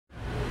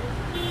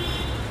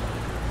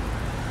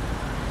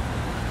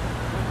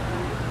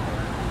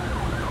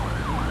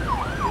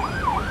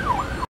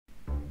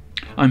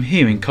I'm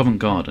here in Covent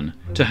Garden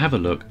to have a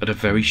look at a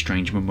very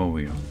strange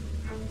memorial.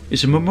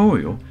 It's a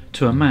memorial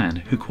to a man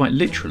who quite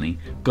literally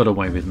got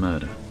away with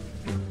murder.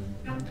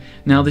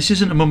 Now, this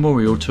isn't a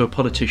memorial to a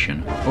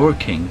politician or a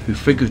king who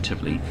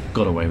figuratively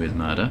got away with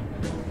murder.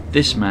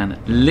 This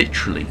man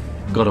literally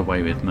got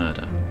away with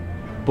murder.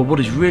 But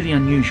what is really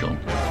unusual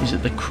is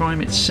that the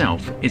crime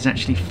itself is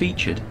actually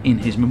featured in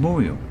his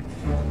memorial,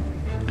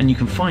 and you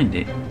can find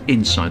it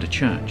inside a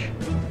church.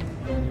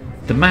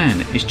 The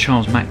man is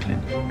Charles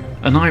Macklin,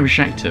 an Irish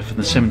actor from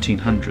the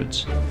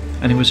 1700s,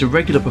 and he was a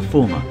regular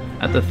performer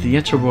at the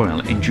Theatre Royal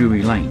in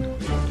Drury Lane,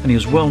 and he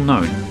was well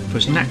known for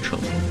his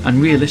natural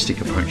and realistic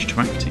approach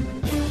to acting.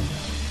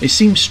 It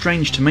seems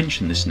strange to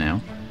mention this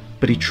now,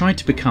 but he tried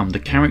to become the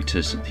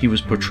characters he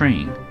was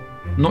portraying,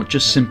 not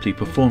just simply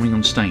performing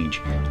on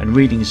stage and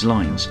reading his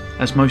lines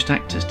as most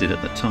actors did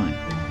at that time.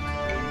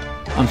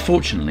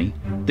 Unfortunately,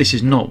 this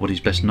is not what he's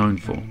best known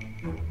for.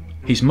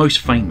 He's most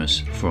famous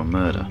for a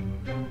murder.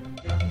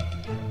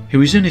 He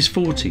was in his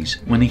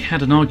 40s when he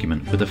had an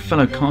argument with a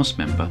fellow cast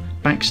member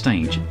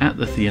backstage at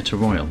the Theatre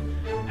Royal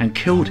and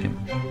killed him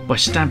by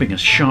stabbing a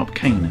sharp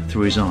cane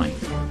through his eye.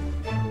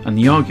 And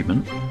the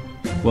argument?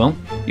 Well,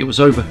 it was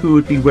over who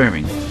would be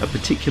wearing a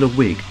particular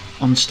wig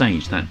on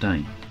stage that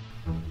day.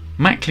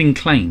 Macklin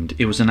claimed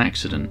it was an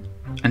accident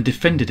and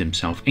defended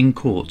himself in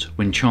court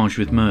when charged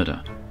with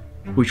murder,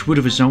 which would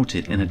have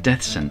resulted in a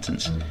death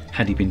sentence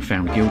had he been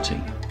found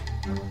guilty.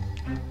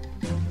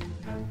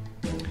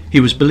 He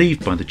was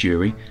believed by the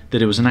jury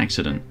that it was an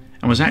accident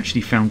and was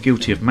actually found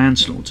guilty of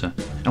manslaughter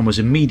and was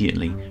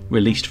immediately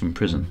released from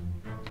prison.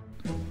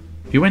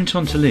 He went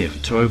on to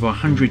live to over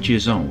 100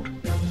 years old,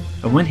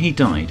 and when he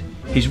died,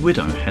 his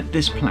widow had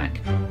this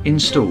plaque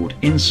installed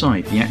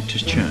inside the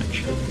actor's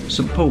church,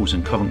 St Paul's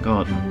in Covent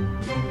Garden,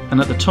 and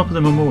at the top of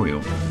the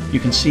memorial you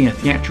can see a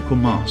theatrical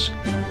mask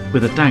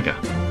with a dagger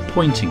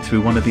pointing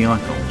through one of the eye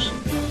holes,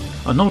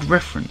 an odd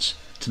reference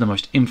to the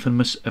most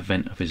infamous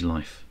event of his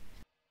life.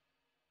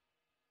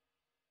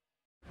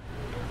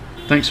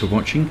 Thanks for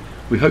watching.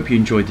 We hope you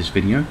enjoyed this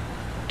video.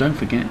 Don't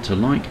forget to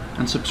like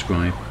and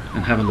subscribe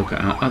and have a look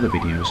at our other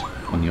videos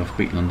on the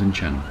Offbeat London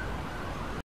channel.